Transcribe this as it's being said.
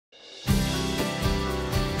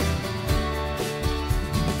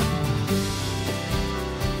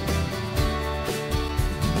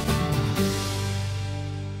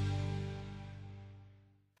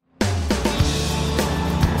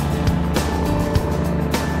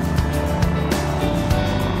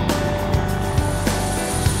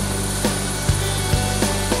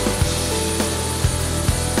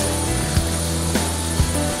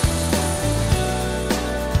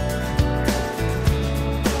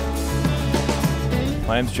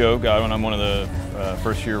My name's Joe Godwin. I'm one of the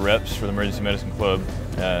first-year reps for the Emergency Medicine Club.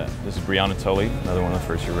 This is Brianna Tully, another one of the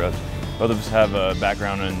first-year reps. Both of us have a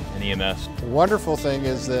background in EMS. The wonderful thing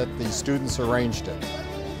is that the students arranged it.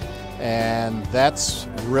 And that's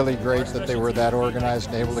really great that they were that organized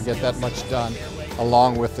and able to get that much done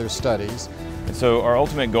along with their studies. And so our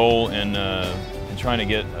ultimate goal in trying to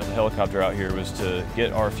get a helicopter out here was to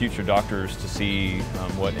get our future doctors to see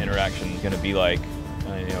what interaction is going to be like,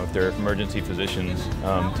 if they're emergency physicians,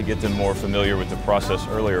 to get them more familiar with the process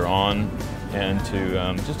earlier on, and to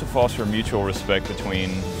just to foster mutual respect between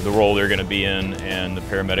the role they're going to be in and the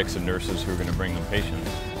paramedics and nurses who are going to bring them patients.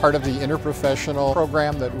 Part of the interprofessional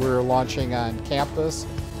program that we're launching on campus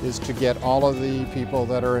is to get all of the people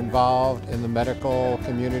that are involved in the medical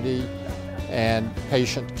community and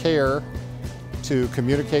patient care to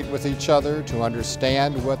communicate with each other, to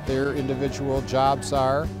understand what their individual jobs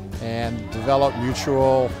are, and develop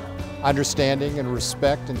mutual understanding and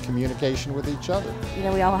respect and communication with each other.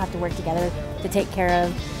 We all have to work together to take care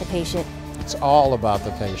of the patient. It's all about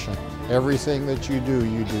the patient. Everything that you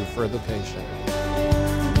do for the patient.